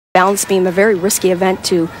Balance beam, a very risky event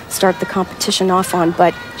to start the competition off on,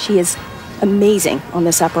 but she is amazing on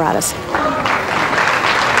this apparatus.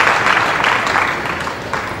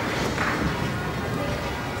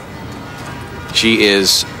 She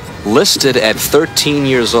is listed at 13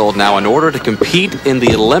 years old. Now, in order to compete in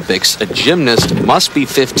the Olympics, a gymnast must be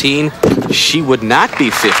 15. She would not be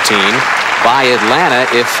 15 by Atlanta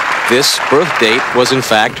if this birth date was in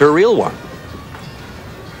fact her real one.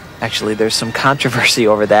 Actually, there's some controversy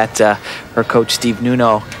over that. Her coach, Steve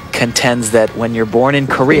Nuno, contends that when you're born in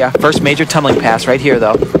Korea, first major tumbling pass right here,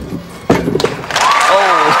 though. Oh,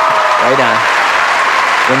 right on.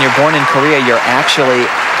 When you're born in Korea, you're actually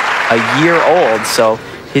a year old, so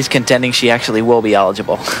he's contending she actually will be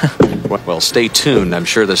eligible. Well, stay tuned. I'm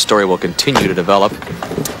sure this story will continue to develop.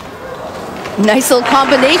 Nice little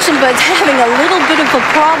combination, but having a little bit of a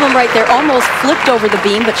problem right there. Almost flipped over the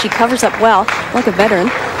beam, but she covers up well, like a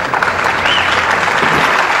veteran.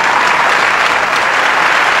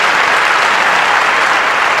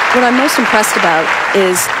 What I'm most impressed about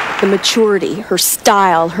is the maturity, her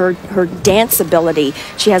style, her dance ability.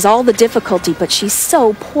 She has all the difficulty, but she's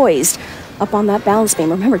so poised up on that balance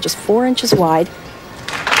beam. Remember, just 4 inches wide.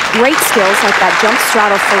 Great skills like that jump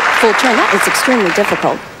straddle full turn. That is extremely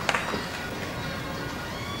difficult.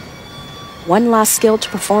 One last skill to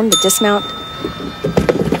perform, the dismount.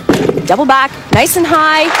 Double back, nice and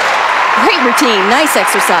high. Great routine, nice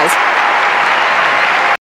exercise.